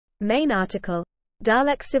Main article.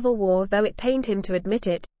 Dalek Civil War. Though it pained him to admit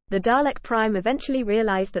it, the Dalek Prime eventually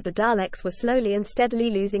realized that the Daleks were slowly and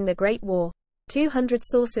steadily losing the Great War. 200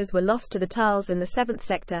 saucers were lost to the Tals in the 7th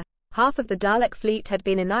sector, half of the Dalek fleet had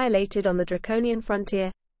been annihilated on the Draconian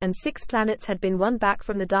frontier, and 6 planets had been won back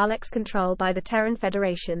from the Daleks' control by the Terran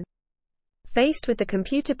Federation. Faced with the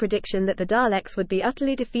computer prediction that the Daleks would be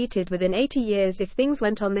utterly defeated within 80 years if things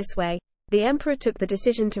went on this way, the Emperor took the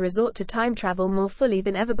decision to resort to time travel more fully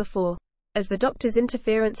than ever before. As the Doctor's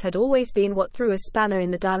interference had always been what threw a spanner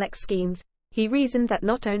in the Dalek schemes, he reasoned that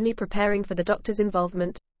not only preparing for the Doctor's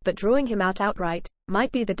involvement, but drawing him out outright,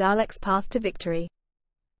 might be the Daleks' path to victory.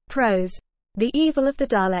 Pros. The evil of the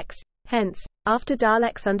Daleks. Hence, after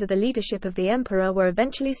Daleks under the leadership of the Emperor were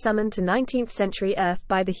eventually summoned to 19th-century Earth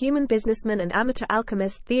by the human businessman and amateur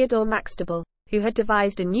alchemist Theodore Maxtable, who had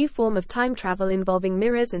devised a new form of time travel involving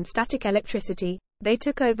mirrors and static electricity, they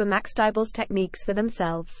took over Maxtable's techniques for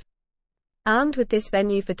themselves. Armed with this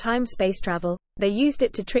venue for time-space travel, they used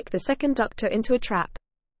it to trick the Second Doctor into a trap.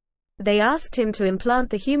 They asked him to implant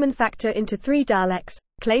the human factor into 3 Daleks,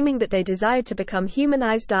 claiming that they desired to become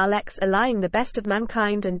humanized Daleks allying the best of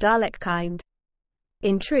mankind and Dalek kind.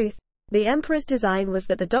 In truth, the Emperor's design was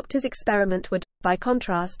that the Doctor's experiment would, by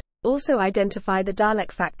contrast, also identify the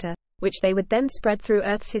Dalek factor, which they would then spread through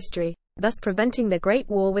Earth's history, thus preventing the Great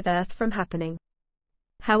War with Earth from happening.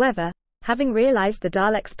 However, having realized the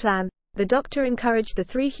Daleks' plan, the Doctor encouraged the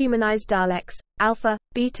 3 humanized Daleks, Alpha,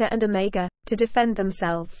 Beta and Omega, to defend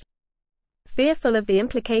themselves. Fearful of the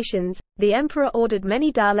implications, the Emperor ordered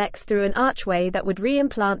many Daleks through an archway that would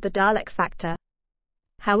re-implant the Dalek factor.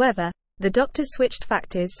 However, the Doctor switched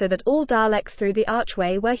factors so that all Daleks through the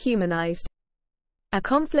archway were humanized. A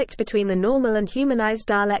conflict between the normal and humanized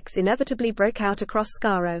Daleks inevitably broke out across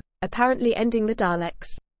Skaro, apparently ending the Daleks.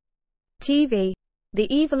 TV.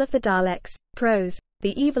 The evil of the Daleks. Pros.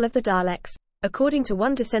 The evil of the Daleks. According to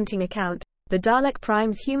one dissenting account, the Dalek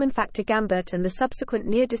Prime's human factor gambit and the subsequent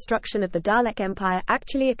near-destruction of the Dalek Empire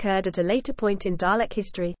actually occurred at a later point in Dalek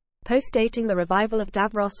history, post-dating the revival of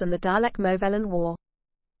Davros and the Dalek-Movellan War.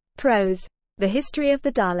 Pros. The history of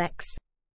the Daleks.